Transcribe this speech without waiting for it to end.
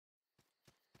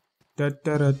Welcome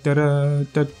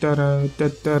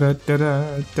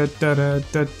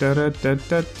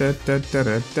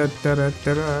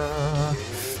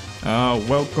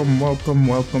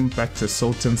back to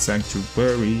Sultan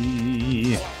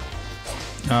Sanctuary.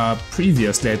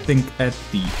 Previously, I think at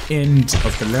the end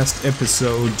of the last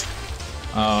episode,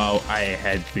 I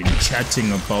had been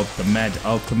chatting about the Mad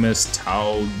Alchemist,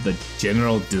 how the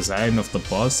general design of the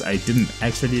boss I didn't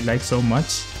actually like so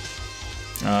much.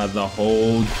 The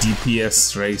whole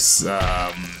DPS race,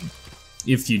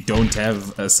 if you don't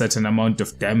have a certain amount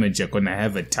of damage, you're gonna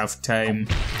have a tough time.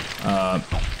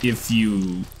 If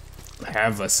you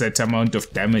have a set amount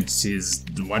of damage, is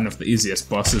one of the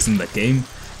easiest bosses in the game.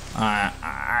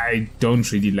 I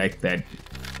don't really like that.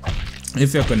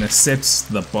 If you're gonna set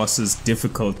the boss's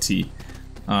difficulty,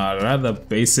 rather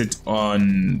base it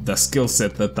on the skill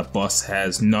set that the boss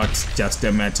has, not just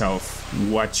a matter of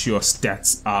what your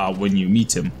stats are when you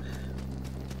meet him.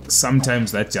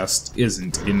 Sometimes that just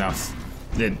isn't enough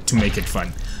to make it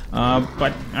fun.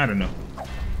 But I don't know.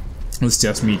 It's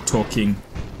just me talking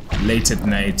late at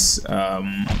night,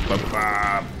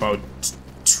 about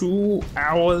 2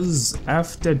 hours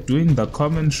after doing the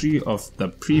commentary of the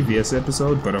previous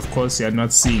episode, but of course you're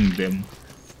not seeing them.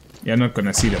 You're not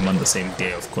gonna see them on the same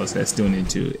day, of course. I still need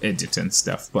to edit and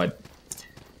stuff, but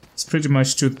it's pretty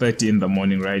much 2:30 in the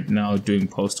morning right now doing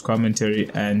post commentary,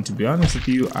 and to be honest with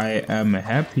you, I am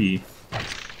happy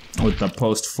with the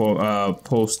post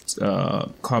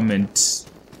comment,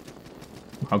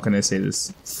 how can I say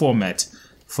this, format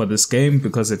for this game,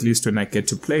 because at least when I get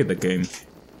to play the game,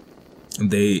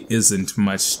 there isn't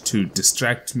much to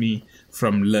distract me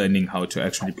from learning how to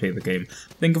actually play the game.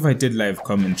 I think if I did live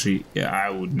commentary, yeah, I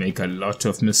would make a lot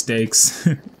of mistakes.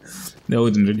 There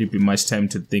wouldn't really be much time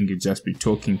to think, you'd just be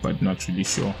talking but not really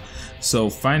sure. So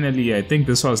finally, I think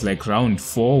this was like round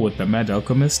 4 with the Mad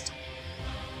Alchemist.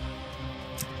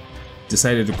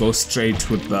 Decided to go straight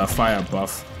with the fire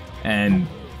buff and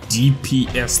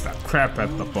DPS the crap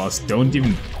at the boss. Don't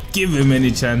even give him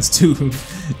any chance to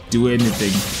do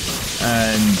anything.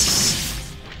 And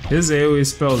his AoE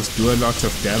spells do a lot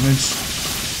of damage,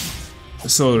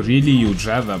 so really you'd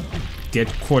rather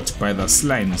get caught by the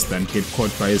slimes than get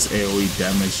caught by his AoE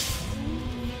damage.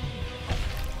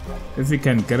 If you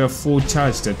can get a full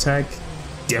charged attack,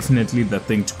 definitely the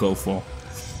thing to go for.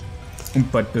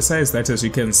 But besides that, as you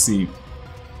can see,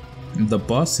 the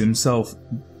boss himself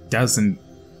doesn't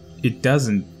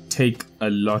take a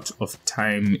lot of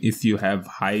time if you have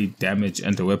high damage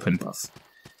and a weapon buff.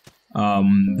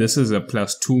 This is a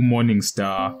 +2 Morning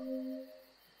Star,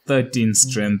 13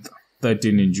 Strength,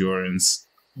 13 Endurance,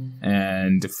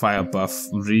 and fire buff.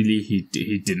 Really, he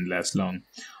didn't last long.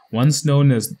 Once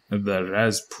known as the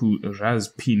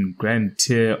Razpin Grand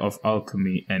Tier of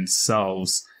Alchemy and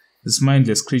Salves, this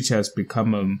mindless creature has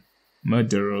become a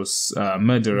murderous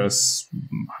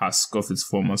husk of its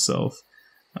former self.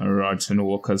 A rotten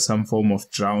walker, some form of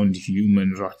drowned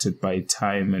human rotted by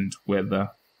time and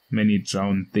weather. Many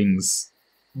drowned things,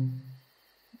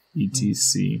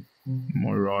 etc.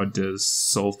 Marauders,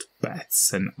 salt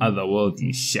bats, and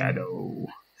otherworldly shadow.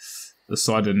 The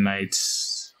Sodden Knight,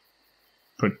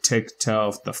 protector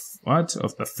of the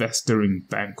festering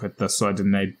banquet. The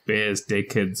Sodden Knight bears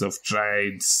decades of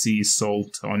dried sea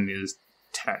salt on his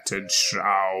tattered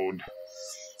shroud,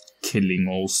 killing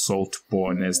all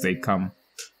salt-born as they come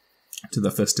to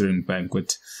the festering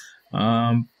banquet.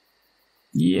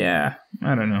 Yeah,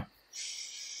 I don't know.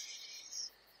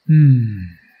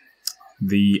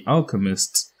 The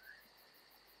Alchemist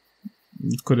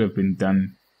could have been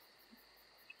done.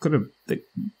 The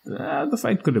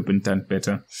fight could have been done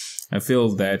better. I feel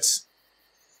that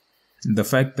the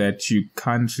fact that you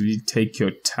can't really take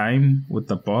your time with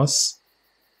the boss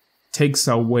takes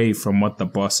away from what the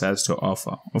boss has to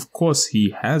offer. Of course, he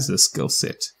has a skill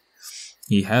set.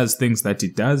 He has things that he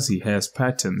does, he has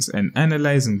patterns, and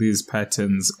analyzing these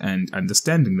patterns and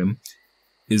understanding them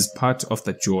is part of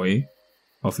the joy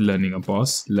of learning a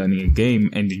boss, learning a game,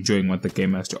 and enjoying what the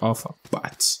game has to offer.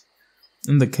 But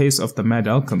in the case of the Mad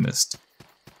Alchemist,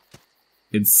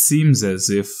 it seems as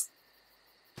if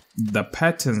the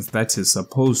patterns that he's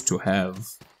supposed to have,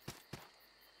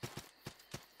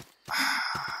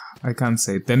 I can't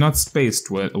say, they're not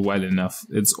spaced well enough.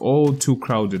 It's all too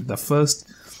crowded. The first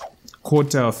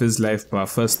quarter of his life bar,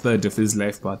 first third of his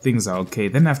life bar, things are okay.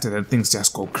 Then after that, things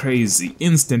just go crazy,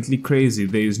 instantly crazy.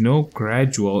 There is no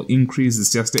gradual increase.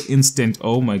 It's just an instant,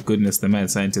 oh my goodness, the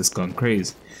mad scientist gone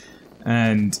crazy.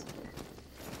 And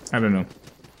I don't know.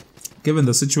 Given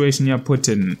the situation you're put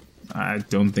in, I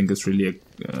don't think it's really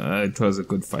it was a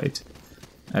good fight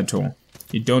at all.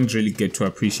 you don't really get to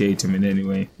appreciate him in any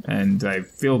way, and I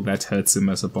feel that hurts him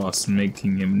as a boss,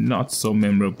 making him not so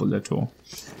memorable at all.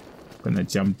 Gonna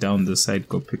jump down the side,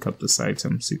 go pick up this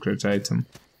item, secret item.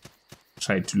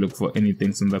 Try to look for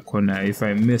anything in the corner. If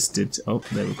I missed it, oh,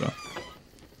 there we go.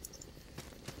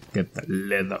 Get the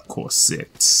leather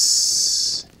corset.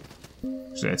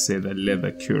 Should I say the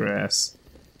leather cuirass?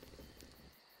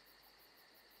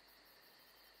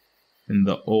 In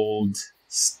the old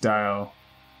style,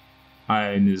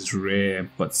 iron is rare,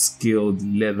 but skilled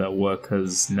leather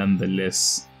workers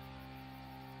nonetheless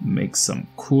make some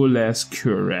cool ass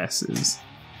cuirasses.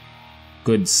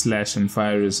 Good slash and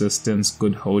fire resistance,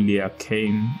 good holy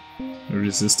arcane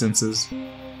resistances.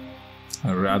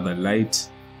 Are rather light,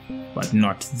 but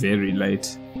not very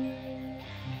light.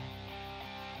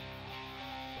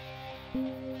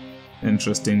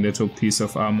 Interesting little piece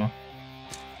of armor.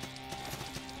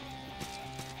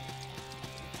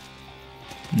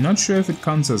 Not sure if it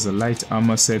counts as a light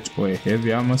armor set or a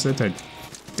heavy armor set. I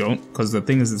don't, because the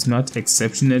thing is, it's not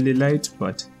exceptionally light,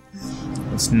 but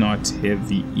it's not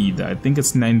heavy either. I think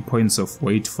it's 9 points of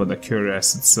weight for the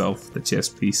cuirass itself, the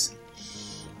chest piece.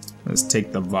 Let's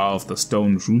take the vow of the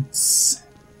stone roots,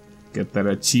 get that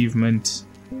achievement,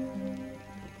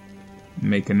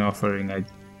 make an offering. I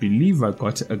believe I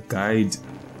got a guide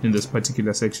in this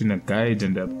particular section, a guide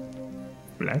and a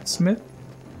blacksmith.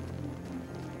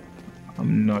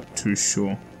 I'm not too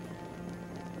sure.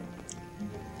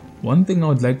 One thing I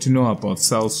would like to know about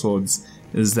cell swords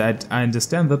is that I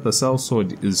understand that the cell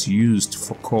sword is used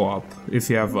for co-op. If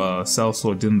you have a cell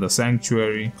sword in the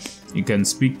sanctuary, you can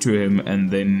speak to him and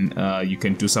then you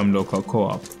can do some local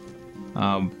co-op.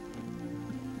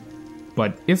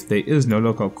 But if there is no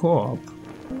local co-op,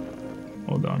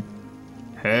 hold on.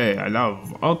 Hey, I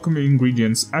love alchemy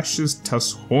ingredients, ashes,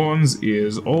 tusks, horns,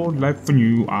 ears, old life for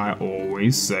new, I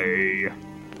always say.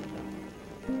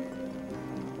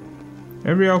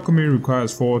 Every alchemy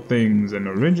requires 4 things: an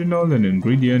original, an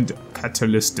ingredient, a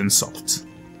catalyst, and salt.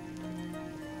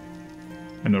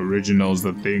 An original is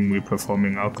the thing we're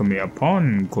performing alchemy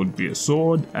upon, could be a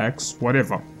sword, axe,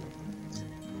 whatever.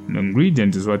 An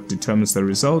ingredient is what determines the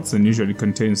results and usually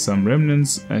contains some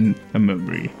remnants and a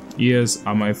memory. Ears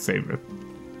are my favorite.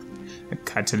 A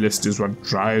catalyst is what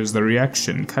drives the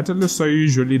reaction. Catalysts are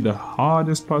usually the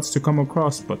hardest parts to come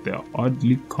across, but they are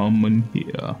oddly common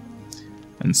here.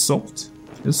 And salt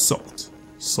is salt.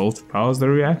 Salt powers the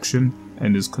reaction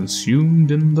and is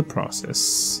consumed in the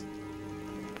process.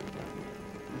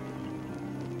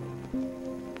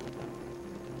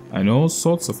 I know all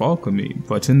sorts of alchemy,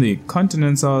 but in the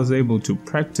continents I was able to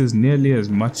practice nearly as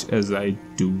much as I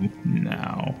do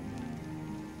now.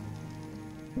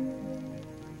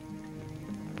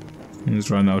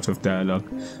 Let's run out of dialogue.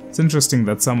 It's interesting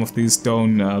that some of these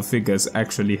stone figures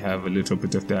actually have a little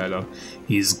bit of dialogue.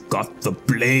 He's got the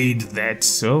blade that...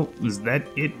 So, is that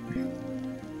it?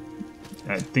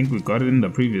 I think we got it in the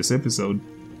previous episode.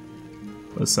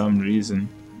 For some reason.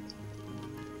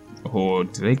 Or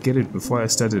did I get it before I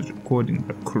started recording?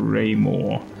 The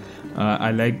Claymore.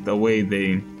 I like the way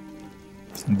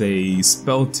they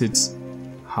spelt it,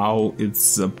 how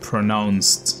it's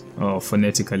pronounced, or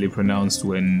phonetically pronounced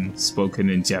when spoken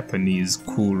in Japanese.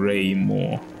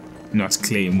 Claymore, not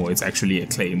Claymore. It's actually a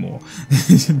Claymore.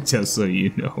 Just so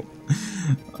you know.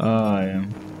 Yeah.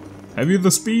 Have you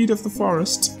the speed of the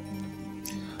forest?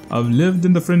 I've lived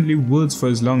in the friendly woods for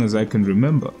as long as I can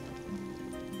remember.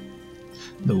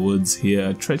 The woods here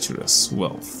are treacherous.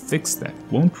 Well, fix that,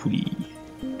 won't we?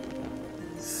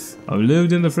 I've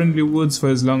lived in the friendly woods for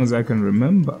as long as I can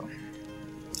remember.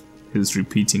 He's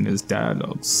repeating his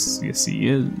dialogues. Yes, he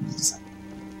is.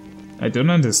 I don't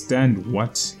understand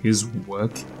what his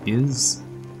work is.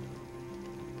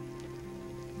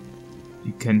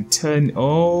 You can turn...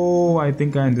 Oh, I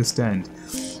think I understand.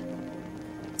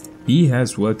 He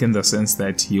has work in the sense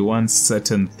that he wants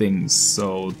certain things.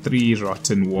 So 3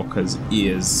 rotten walkers'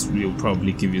 ears will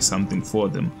probably give you something for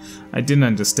them. I didn't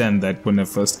understand that when I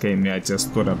first came here. I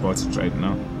just thought about it right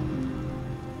now.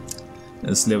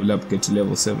 Let's level up, get to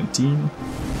level 17.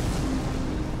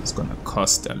 It's gonna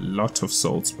cost a lot of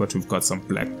salts, but we've got some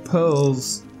black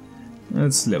pearls.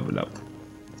 Let's level up.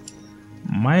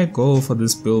 My goal for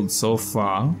this build so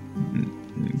far,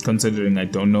 considering I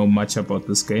don't know much about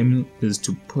this game, is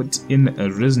to put in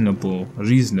a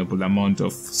reasonable amount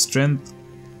of strength,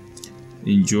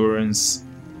 endurance,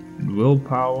 and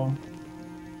willpower.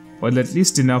 Well, at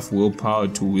least enough willpower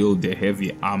to wield a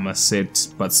heavy armor set,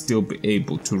 but still be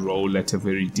able to roll at a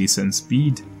very decent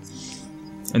speed.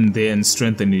 And then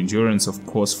strength and endurance, of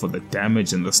course, for the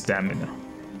damage and the stamina.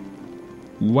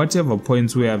 Whatever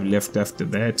points we have left after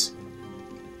that,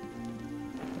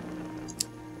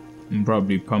 and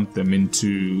probably pump them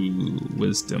into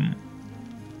wisdom.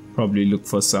 Probably look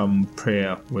for some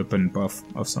prayer weapon buff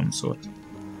of some sort.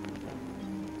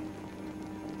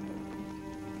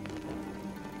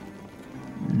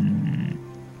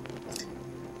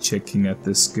 Checking at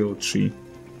the skill tree.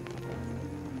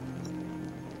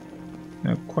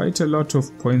 Now, quite a lot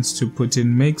of points to put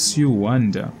in makes you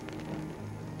wonder.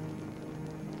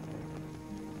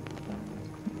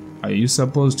 Are you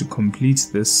supposed to complete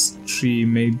this tree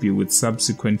maybe with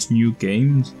subsequent new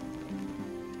games?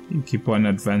 You keep on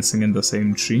advancing in the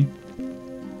same tree?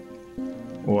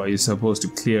 Or are you supposed to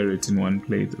clear it in one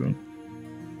playthrough?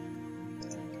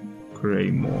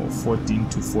 Claymore, 14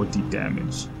 to 40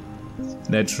 damage.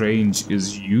 That range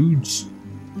is huge,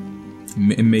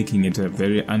 making it a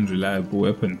very unreliable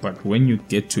weapon, but when you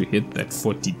get to hit that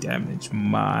 40 damage,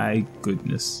 my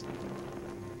goodness,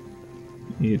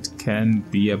 it can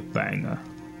be a banger.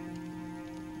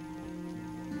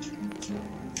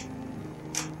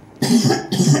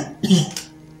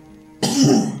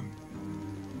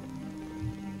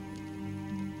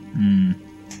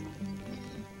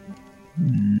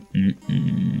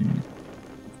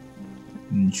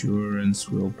 Endurance,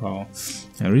 willpower.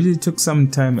 I really took some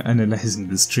time analyzing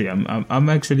this tree. I'm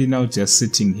actually now just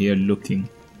sitting here looking,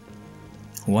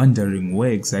 wondering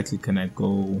where exactly can I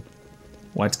go,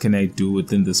 what can I do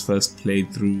within this first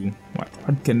playthrough,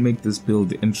 what can make this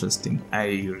build interesting.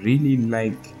 I really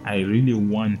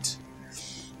want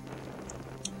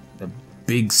a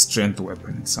big strength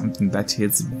weapon, something that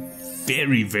hits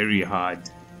very, very hard.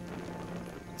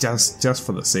 Just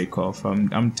for the sake of,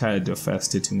 I'm tired of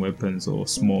fast hitting weapons or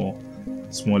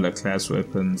smaller class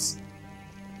weapons.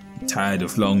 Tired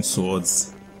of long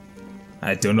swords.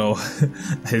 I don't know.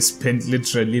 I spent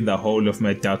literally the whole of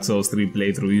my Dark Souls 3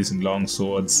 playthrough using long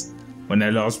swords. When I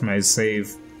lost my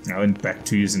save, I went back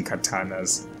to using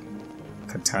katanas.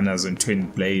 Katanas and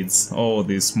twin blades. All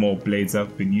these small blades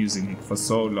I've been using for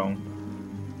so long.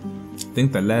 I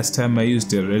think the last time I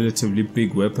used a relatively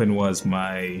big weapon was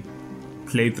my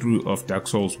playthrough of Dark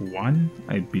Souls 1,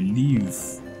 I believe.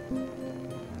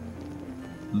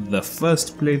 The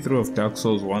first playthrough of Dark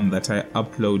Souls 1 that I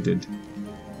uploaded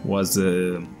was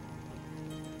a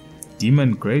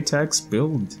Demon Great Axe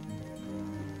build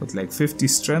with like 50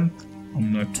 strength.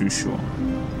 I'm not too sure.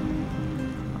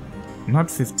 Not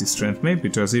 50 strength, maybe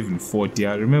it was even 40.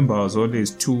 I remember I was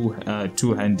always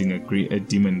two-handing a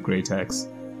Demon Great Axe.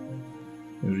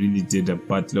 It really did a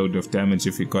buttload of damage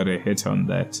if you got a hit on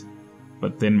that.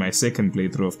 But then my second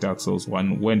playthrough of Dark Souls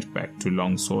 1 went back to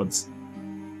long swords.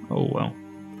 Oh well.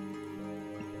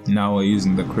 Now we're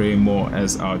using the Claymore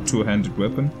as our two-handed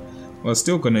weapon. We're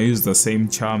still gonna use the same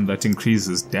charm that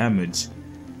increases damage.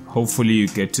 Hopefully you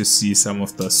get to see some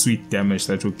of the sweet damage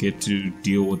that we get to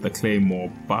deal with the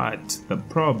Claymore, but the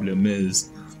problem is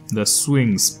the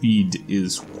swing speed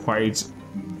is quite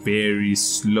very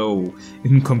slow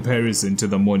in comparison to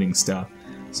the Morningstar.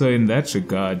 So in that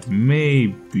regard,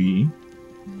 maybe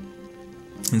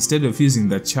instead of using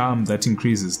the charm that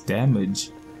increases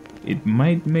damage, it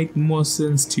might make more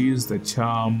sense to use the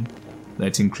charm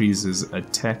that increases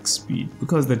attack speed,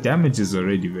 because the damage is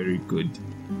already very good.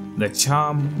 The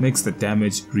charm makes the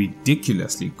damage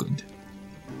ridiculously good.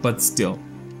 But still,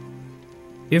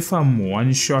 if I'm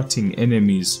one-shotting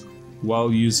enemies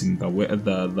while using the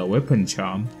weapon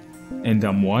charm, and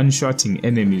I'm one-shotting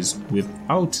enemies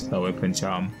without the weapon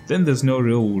charm, then there's no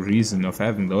real reason of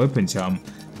having the weapon charm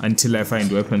until I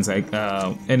find weapons like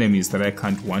enemies that I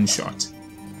can't one-shot.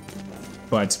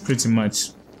 But pretty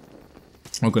much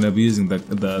we're gonna be using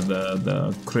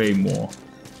the Claymore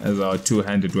as our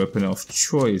two-handed weapon of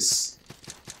choice.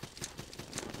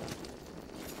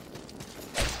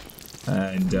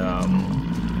 And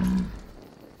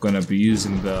gonna be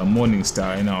using the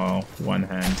Morningstar in our one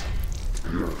hand.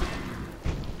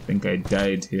 I think I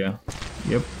died here.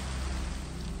 Yep.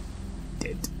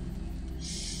 Dead.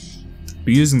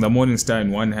 Be using the Morningstar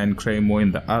in one hand, Claymore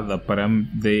in the other, but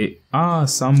there are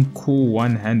some cool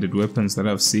one-handed weapons that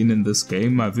I've seen in this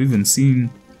game. I've even seen,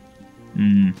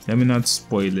 let me not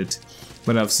spoil it,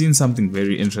 but I've seen something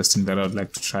very interesting that I'd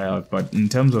like to try out. But in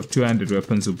terms of two-handed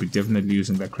weapons, we'll be definitely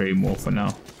using the Claymore for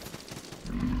now.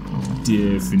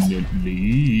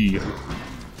 Definitely.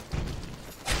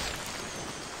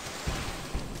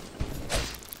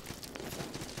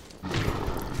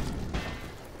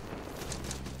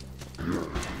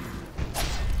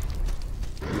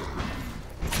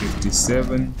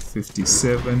 $57,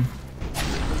 57,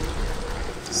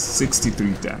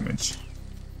 63 damage.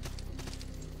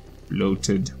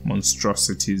 Bloated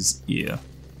monstrosity's ear.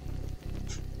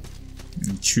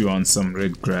 And chew on some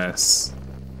red grass.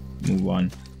 Move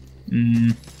on.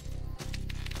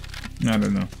 I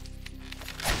don't know.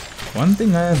 One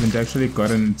thing I haven't actually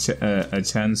gotten a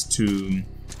chance to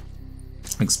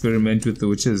experiment with,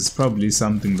 which is probably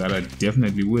something that I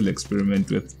definitely will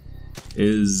experiment with,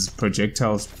 is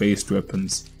projectiles-based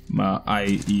weapons,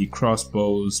 i.e.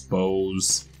 crossbows,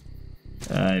 bows,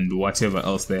 and whatever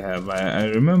else they have. I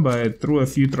remember I threw a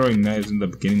few throwing knives in the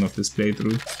beginning of this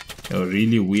playthrough. A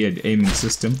really weird aiming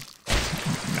system.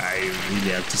 I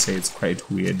really have to say it's quite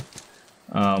weird.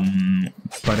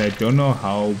 But I don't know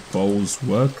how bows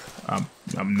work.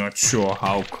 I'm not sure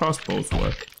how crossbows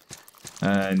work.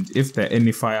 And if there are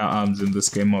any firearms in this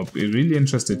game, I'll be really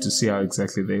interested to see how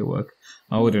exactly they work.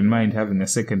 I wouldn't mind having a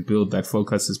second build that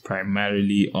focuses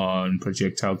primarily on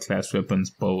projectile class weapons,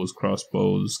 bows,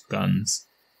 crossbows, guns.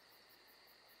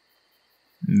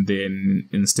 And then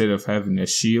instead of having a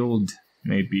shield,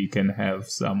 maybe you can have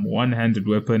some one-handed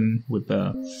weapon with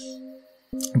a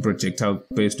projectile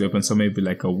based weapon, so maybe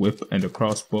like a whip and a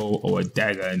crossbow, or a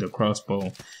dagger and a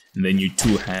crossbow, and then you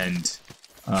two-hand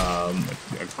a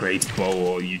great bow,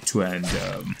 or you two-hand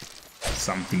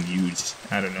something huge.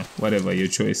 I don't know, whatever your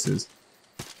choices.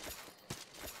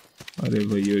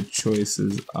 Whatever your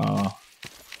choices are.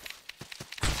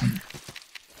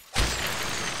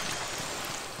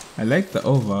 I like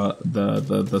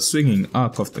the swinging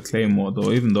arc of the claymore,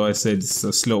 though, even though I said it's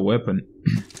a slow weapon.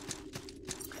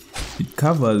 It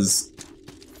covers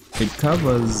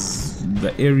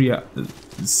the area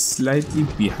slightly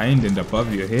behind and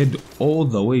above your head, all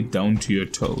the way down to your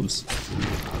toes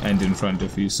and in front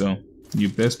of you, so you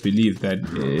best believe that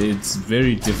it's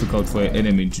very difficult for an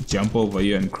enemy to jump over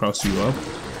you and cross you up.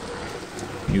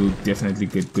 You'll definitely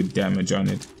get good damage on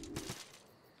it.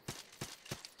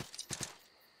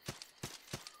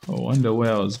 I wonder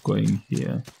where I was going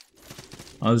here.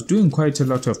 I was doing quite a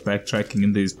lot of backtracking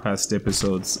in these past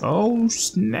episodes. Oh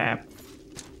snap!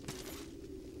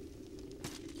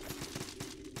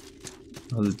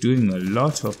 I was doing a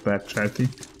lot of backtracking.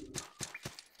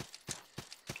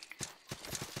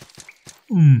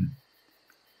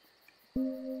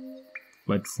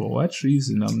 But for what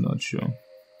reason, I'm not sure.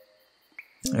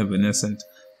 Evanescent.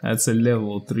 That's a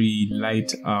level 3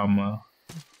 light armor.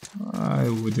 I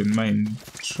wouldn't mind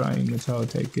trying it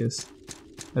out, I guess,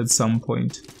 at some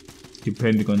point,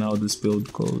 depending on how this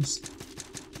build goes.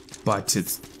 But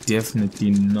it's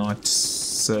definitely not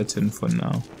certain for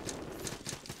now.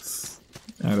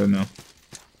 I don't know.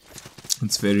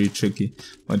 It's very tricky.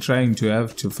 We're trying to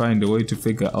find a way to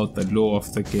figure out the lore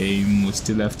of the game. We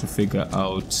still have to figure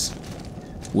out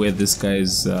where this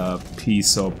guy's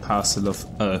piece or parcel of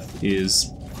earth is,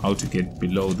 how to get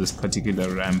below this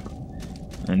particular ramp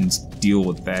and deal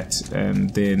with that,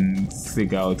 and then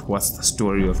figure out what's the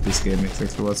story of this game,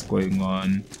 exactly what's going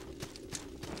on.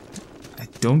 I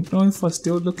don't know if we're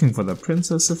still looking for the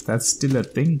princess, if that's still a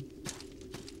thing.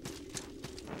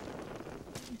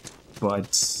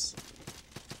 But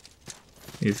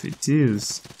if it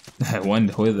is, I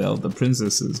wonder where the hell the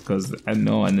princess is, because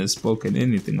no one has spoken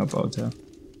anything about her.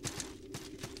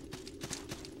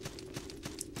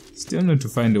 Still need to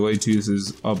find a way to use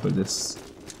his obelisk.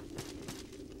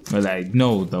 Well, I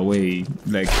know the way,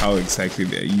 like how exactly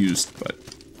they're used, but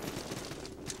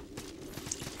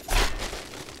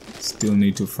still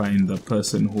need to find the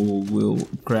person who will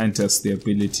grant us the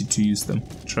ability to use them.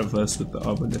 Traverse with the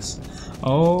obelisk.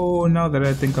 Oh, now that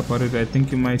I think about it, I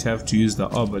think you might have to use the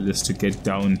obelisk to get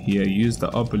down here. Use the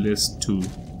obelisk to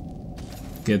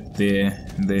get there,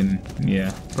 then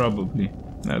yeah, probably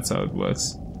that's how it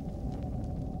works.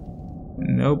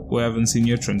 Nope, we haven't seen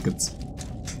your trinkets.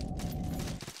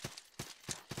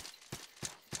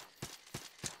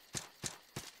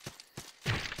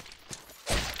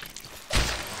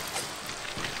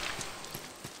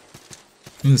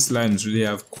 These slimes really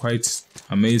have quite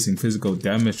amazing physical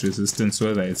damage resistance,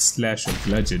 whether it's slash or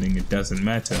bludgeoning, it doesn't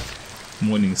matter.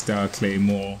 Morning Star,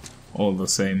 Claymore, all the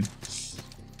same.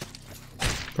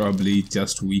 Probably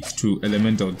just weak to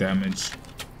elemental damage.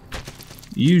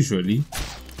 Usually,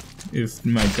 if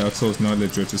my Dark Souls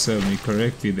knowledge were to serve me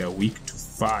correctly, they're weak to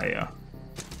fire.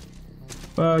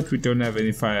 But we don't have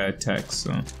any fire attacks,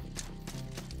 so...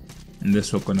 And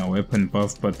this work on our weapon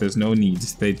buff, but there's no need,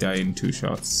 they die in 2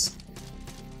 shots.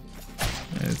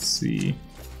 Let's see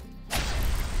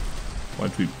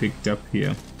what we picked up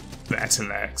here.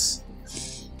 Battle Axe.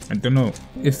 I don't know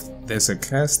if there's a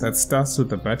class that starts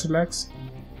with a Battle Axe.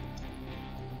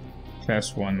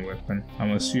 Class 1 weapon,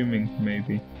 I'm assuming,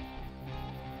 maybe.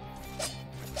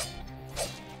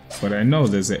 But I know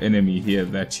there's an enemy here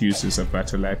that uses a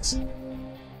Battle Axe.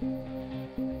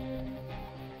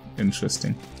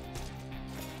 Interesting.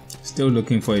 Still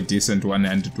looking for a decent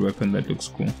one-handed weapon that looks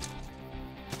cool.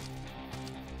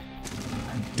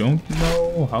 I don't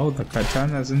know how the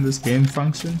katanas in this game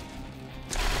function,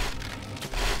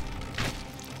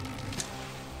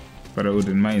 but I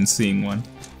wouldn't mind seeing one.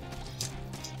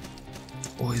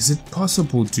 Or is it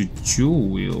possible to dual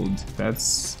wield?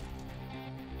 That's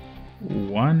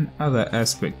one other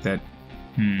aspect that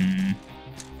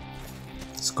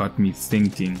it's got me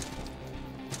thinking.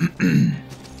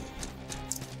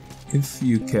 If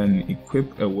you can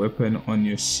equip a weapon on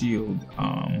your shield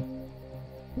arm,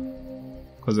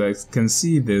 because I can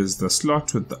see there's the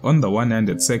slot with on the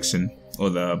one-handed section,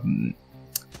 or the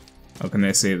how can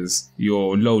I say this?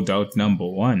 Your loadout number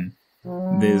 1.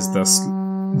 There's the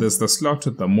slot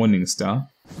with the Morning Star.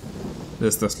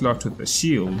 There's the slot with the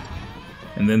shield,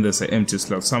 and then there's an empty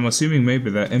slot. So I'm assuming maybe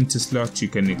the empty slot you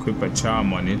can equip a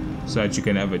charm on it, so that you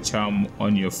can have a charm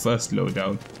on your first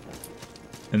loadout.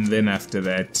 And then after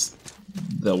that,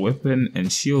 the weapon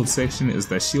and shield section is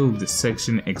the shield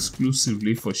section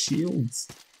exclusively for shields.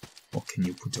 Or can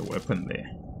you put a weapon there?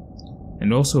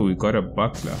 And also we got a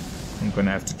buckler. I'm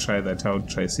gonna have to try that out,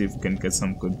 try see if we can get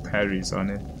some good parries on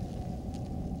it.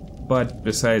 But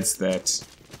besides that,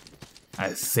 I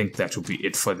think that will be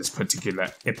it for this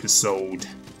particular episode.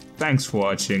 Thanks for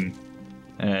watching,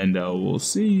 and I will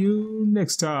see you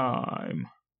next time.